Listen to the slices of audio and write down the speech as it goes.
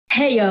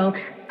Hey yo,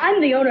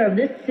 I'm the owner of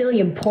this silly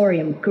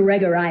emporium,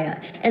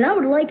 Gregoria, and I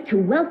would like to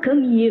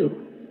welcome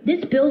you.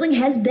 This building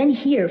has been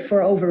here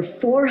for over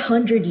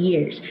 400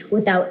 years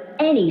without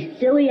any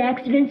silly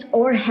accidents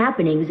or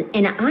happenings,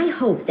 and I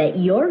hope that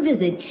your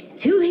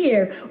visit to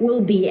here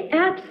will be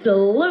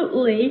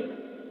absolutely...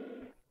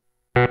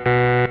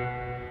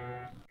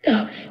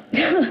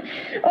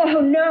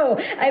 Oh no,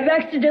 I've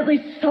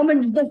accidentally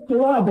summoned the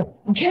club.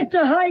 Get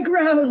to high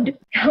ground.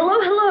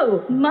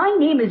 Hello, my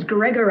name is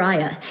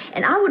Gregoria,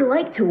 and I would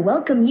like to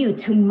welcome you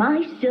to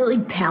my silly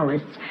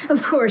palace.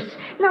 Of course,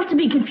 not to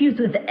be confused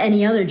with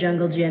any other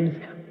jungle gyms.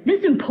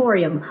 This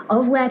emporium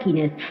of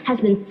wackiness has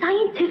been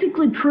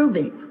scientifically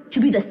proven to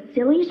be the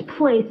silliest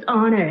place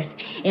on earth,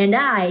 and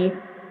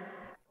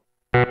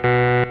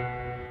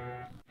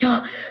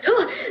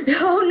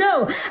Oh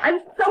no!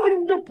 I'm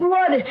summoning the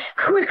blood!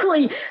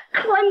 Quickly!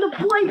 Climb the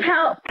play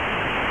pal!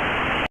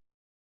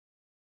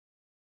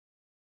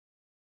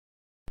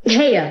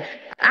 Hey,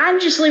 I'm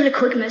just leaving a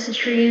quick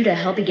message for you to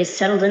help you get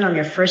settled in on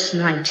your first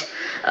night.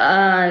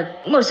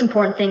 Most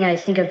important thing I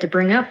think I have to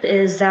bring up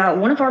is that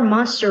one of our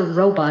monster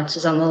robots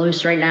is on the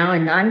loose right now,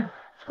 and I'm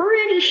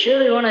pretty sure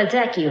they want to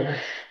attack you.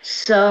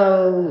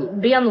 So,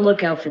 be on the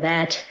lookout for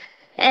that.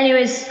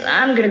 Anyways,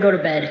 I'm gonna go to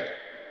bed.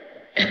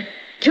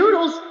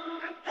 Toodles!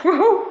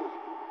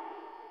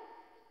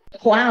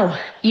 Wow,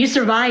 you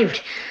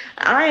survived.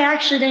 I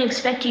actually didn't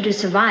expect you to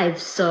survive,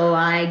 so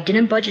I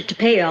didn't budget to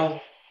pay y'all.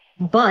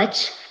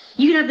 But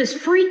you can have this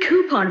free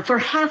coupon for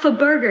half a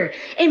burger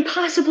and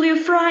possibly a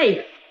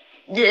fry.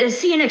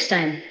 See you next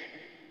time.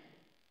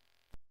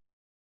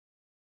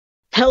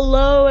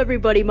 Hello,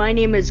 everybody. My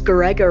name is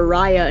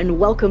Gregoria, and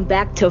welcome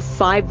back to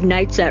Five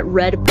Nights at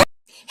Red.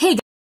 Hey,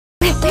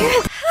 how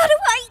do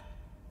I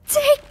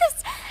take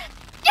this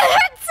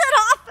headset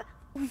off?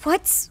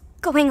 What's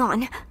going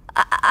on?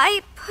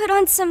 I put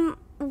on some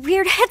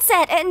weird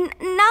headset and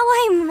now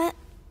I'm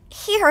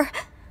here.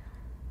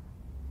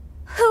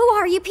 Who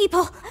are you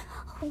people?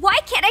 Why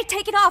can't I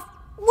take it off?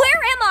 Where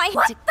am I?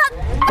 What the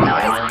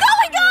fuck is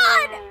going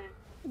on?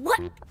 What?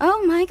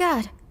 Oh my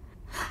god.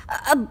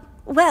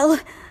 Well,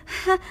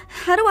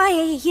 how do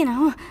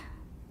I,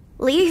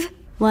 leave?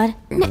 What?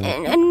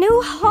 A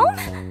new home?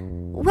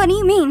 What do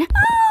you mean?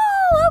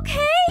 Oh,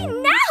 okay,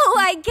 now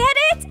I get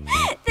it!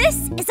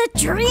 This is a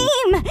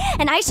dream,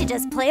 and I should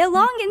just play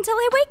along until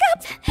I wake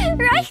up,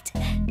 right?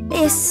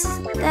 Is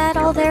that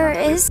all there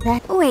is?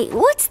 Wait,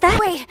 what's that?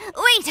 Wait,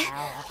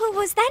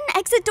 was that an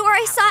exit door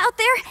I saw out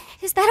there?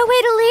 Is that a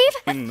way to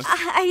leave?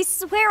 I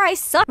swear I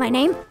saw my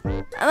name.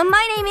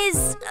 My name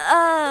is,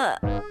 oh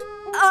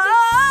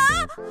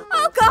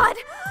god!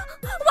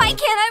 Why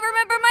can't I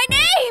remember my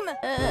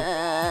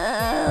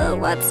name?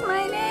 What's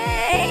my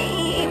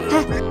name?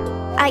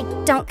 I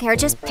don't care,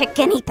 just pick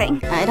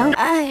anything.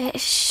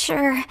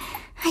 Sure.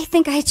 I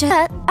think I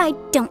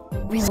don't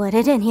really... What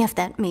did any of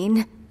that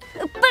mean?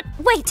 But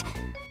wait,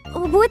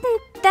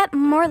 wouldn't that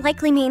more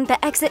likely mean the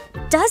exit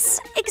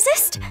does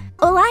exist?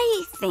 Well,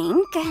 I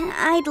think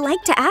I'd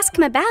like to ask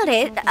him about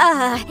it,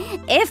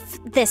 if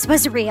this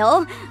was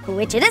real,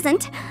 which it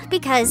isn't,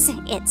 because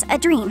it's a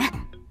dream.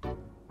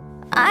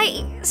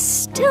 I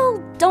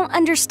still don't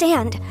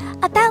understand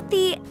about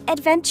the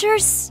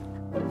adventures.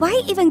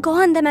 Why even go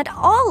on them at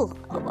all?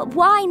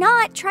 Why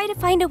not try to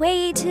find a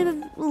way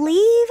to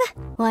leave?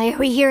 Why are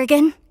we here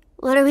again?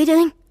 What are we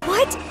doing?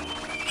 What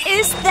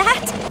is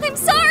that? I'm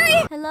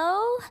sorry!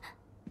 Hello?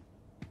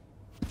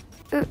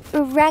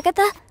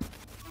 Ragatha?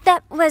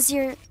 That was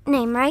your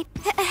name, right?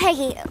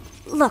 Hey,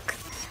 look.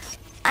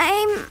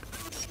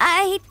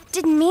 I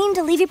didn't mean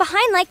to leave you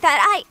behind like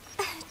that.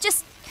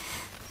 Just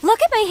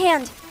look at my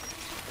hand.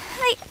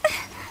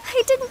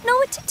 I didn't know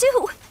what to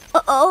do.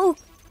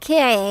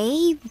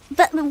 Okay,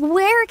 but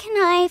where can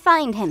I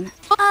find him?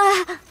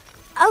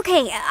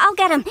 Okay, I'll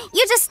get him.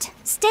 You just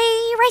stay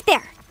right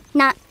there.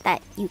 Not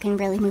that you can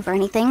really move or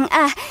anything.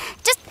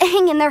 Just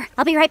hang in there.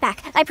 I'll be right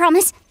back. I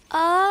promise.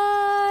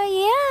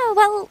 Yeah,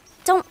 well,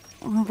 don't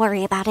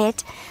worry about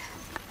it.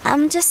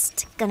 I'm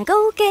just gonna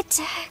go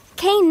get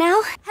Kane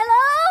now.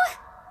 Hello?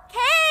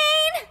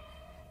 Kane?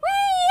 We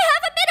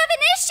have a bit of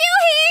an issue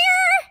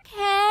here!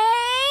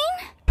 Kane?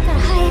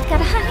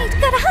 Gotta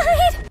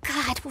hide.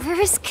 God, where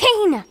is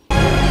Kane?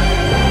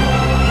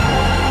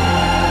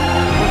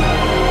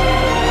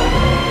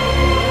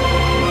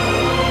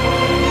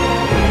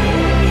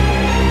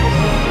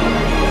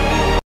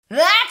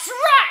 That's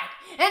right!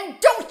 And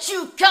don't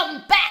you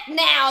come back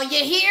now,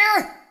 you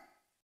hear?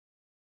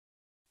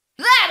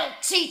 That'll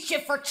teach you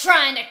for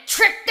trying to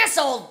trick this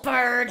old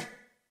bird.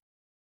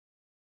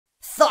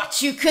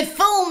 Thought you could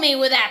fool me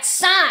with that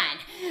sign,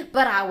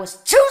 but I was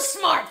too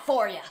smart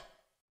for you.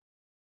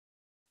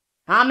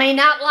 I may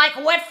not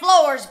like wet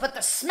floors, but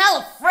the smell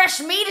of fresh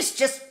meat is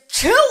just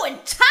too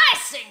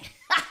enticing.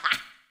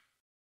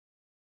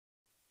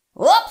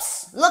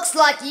 Whoops, looks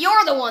like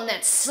you're the one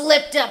that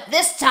slipped up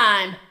this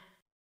time.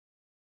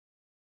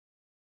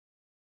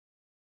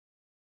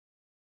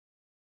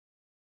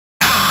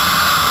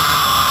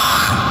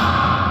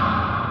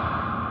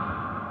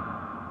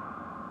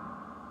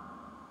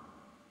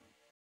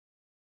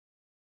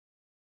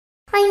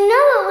 I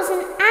know it was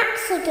an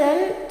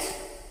accident.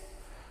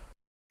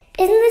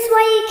 Isn't this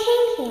why you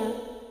came here?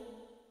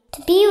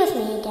 To be with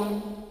me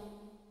again?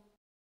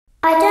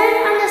 I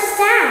don't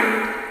understand.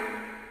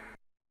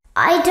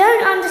 I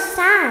don't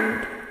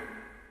understand.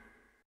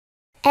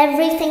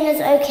 Everything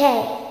is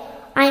okay.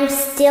 I'm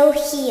still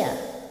here.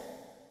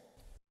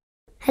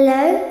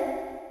 Hello?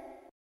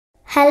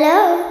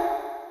 Hello?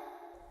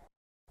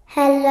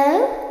 Hello?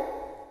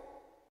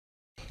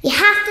 You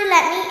have to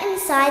let me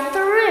inside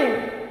the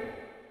room.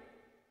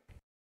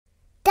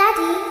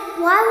 Daddy,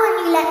 why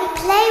won't you let me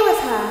play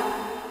with her?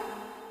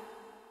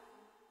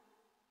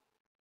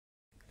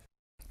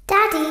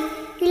 Daddy,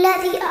 you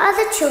let the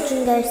other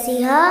children go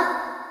see her.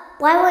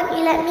 Why won't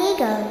you let me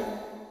go?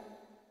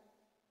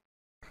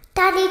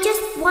 Daddy,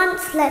 just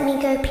once let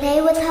me go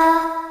play with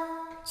her.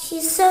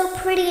 She's so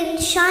pretty and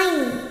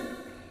shiny.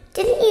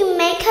 Didn't you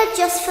make her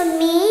just for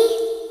me?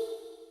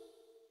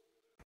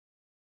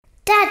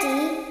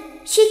 Daddy,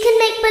 she can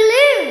make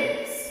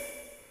balloons.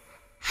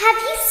 Have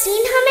you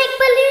seen her make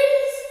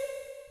balloons?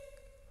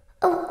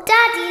 Oh,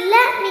 Daddy,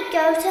 let me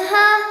go to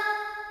her.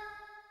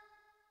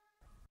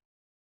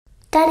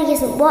 Daddy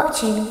isn't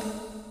watching.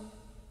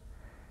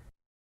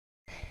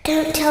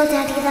 Don't tell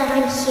Daddy that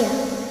I'm here.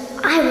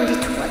 I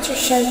wanted to watch your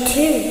show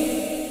too.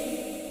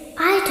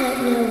 I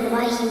don't know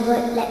why he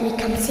won't let me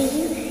come see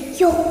you.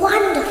 You're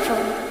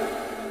wonderful.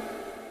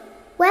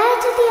 Where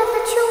did the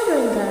other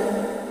children go?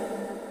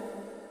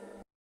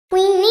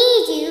 We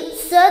need you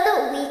so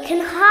that we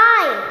can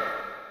hide.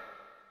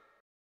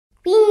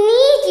 We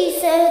need you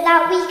so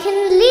that we can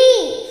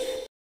leave.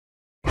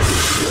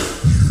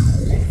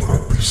 You will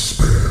not be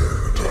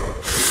spared.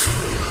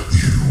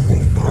 You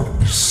will not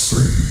be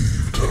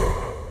saved.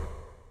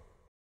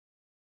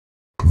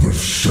 The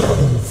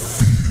shadow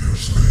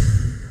fears me.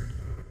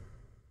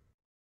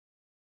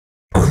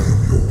 I am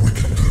your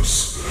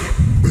wickedness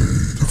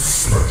made of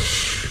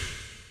flesh.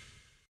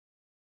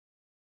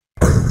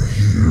 I am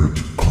here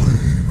to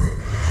claim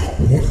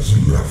what is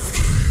left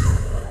of you.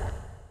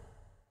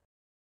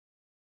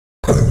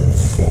 I will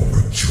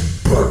vomit you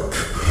back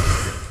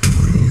to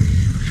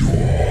relieve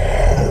your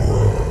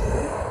horror.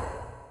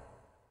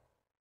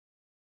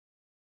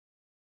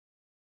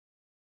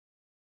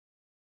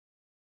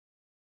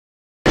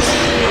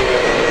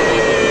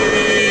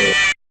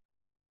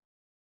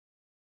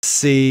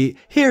 See,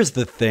 here's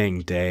the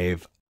thing,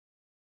 Dave.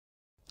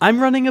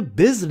 I'm running a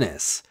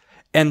business,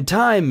 and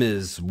time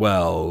is,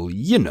 well,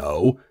 you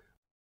know,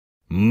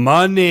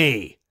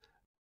 money.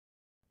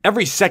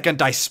 Every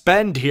second I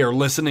spend here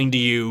listening to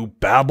you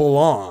babble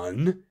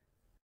on,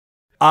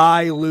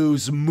 I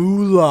lose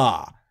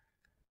moolah.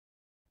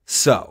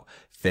 So,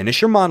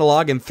 finish your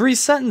monologue in 3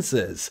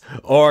 sentences,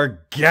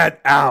 or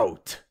get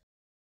out.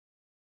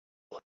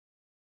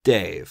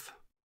 Dave.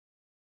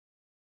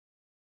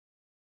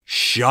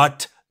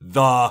 Shut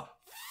the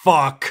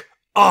fuck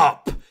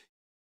up!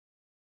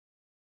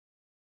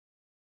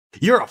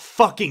 You're a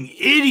fucking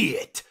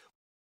idiot!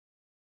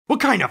 What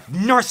kind of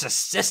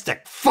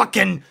narcissistic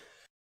fucking...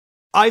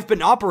 I've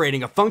been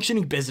operating a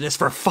functioning business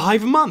for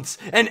 5 months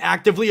and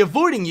actively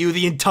avoiding you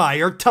the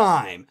entire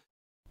time.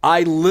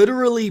 I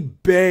literally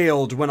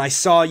bailed when I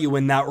saw you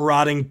in that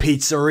rotting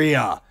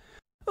pizzeria.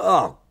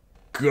 Oh,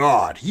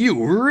 God,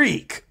 you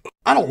reek.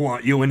 I don't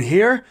want you in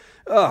here.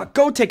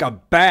 Go take a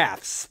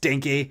bath,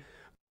 Stinky.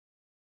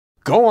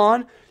 Go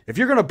on. If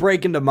you're gonna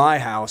break into my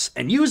house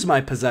and use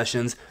my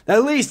possessions,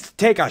 at least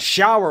take a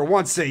shower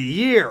once a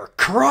year.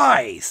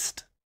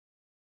 Christ!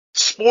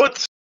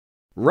 Sports?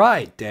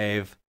 Right,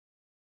 Dave.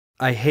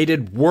 I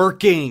hated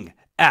working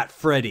at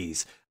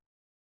Freddy's.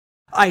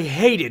 I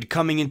hated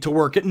coming into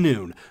work at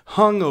noon,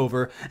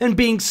 hungover, and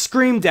being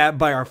screamed at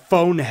by our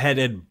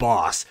phone-headed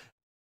boss.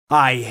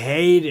 I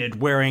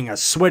hated wearing a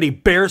sweaty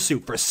bear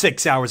suit for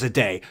 6 hours a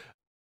day.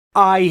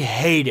 I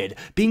hated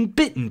being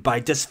bitten by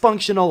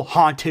dysfunctional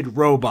haunted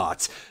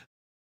robots.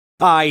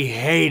 I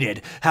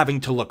hated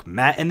having to look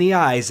Matt in the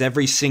eyes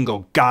every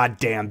single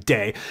goddamn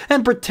day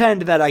and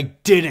pretend that I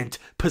didn't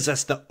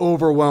possess the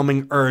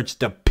overwhelming urge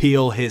to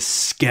peel his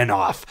skin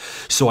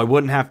off so I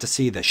wouldn't have to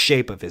see the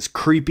shape of his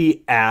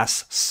creepy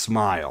ass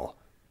smile.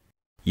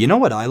 You know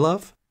what I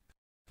love?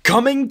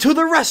 Coming to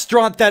the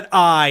restaurant that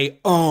I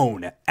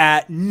own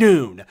at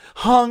noon,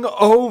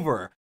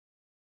 hungover,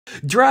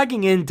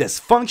 dragging in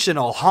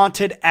dysfunctional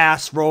haunted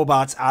ass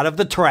robots out of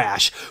the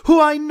trash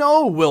who I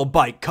know will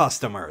bite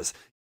customers,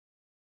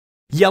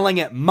 yelling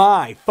at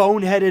my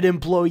phone-headed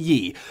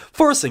employee,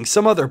 forcing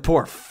some other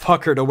poor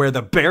fucker to wear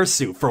the bear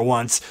suit for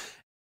once.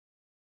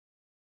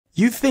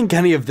 You think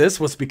any of this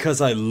was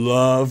because I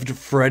loved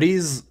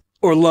Freddy's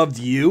or loved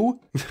you?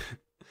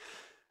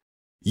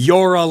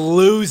 You're a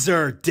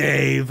loser,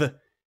 Dave.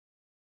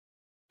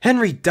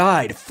 Henry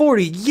died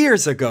 40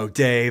 years ago,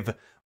 Dave.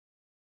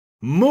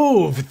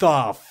 Move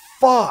the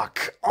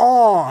fuck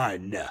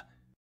on.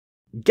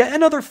 Get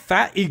another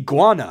fat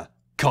iguana.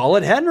 Call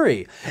it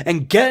Henry,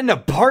 and get an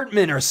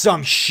apartment or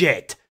some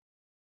shit.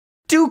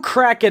 Do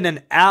crack in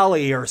an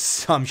alley or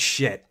some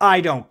shit,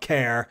 I don't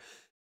care.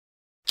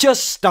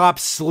 Just stop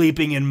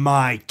sleeping in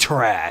my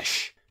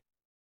trash.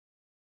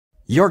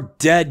 You're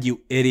dead,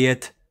 you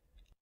idiot.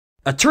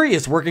 A tree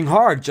is working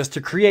hard just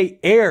to create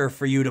air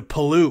for you to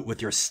pollute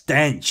with your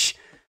stench.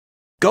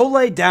 Go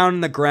lay down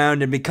in the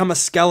ground and become a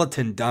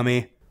skeleton,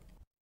 dummy.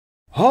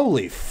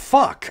 Holy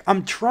fuck,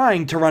 I'm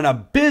trying to run a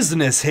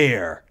business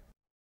here.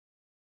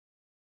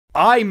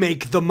 I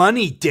make the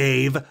money,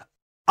 Dave.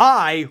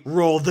 I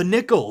roll the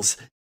nickels.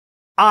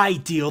 I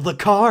deal the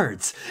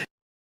cards.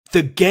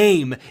 The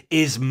game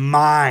is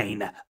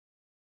mine.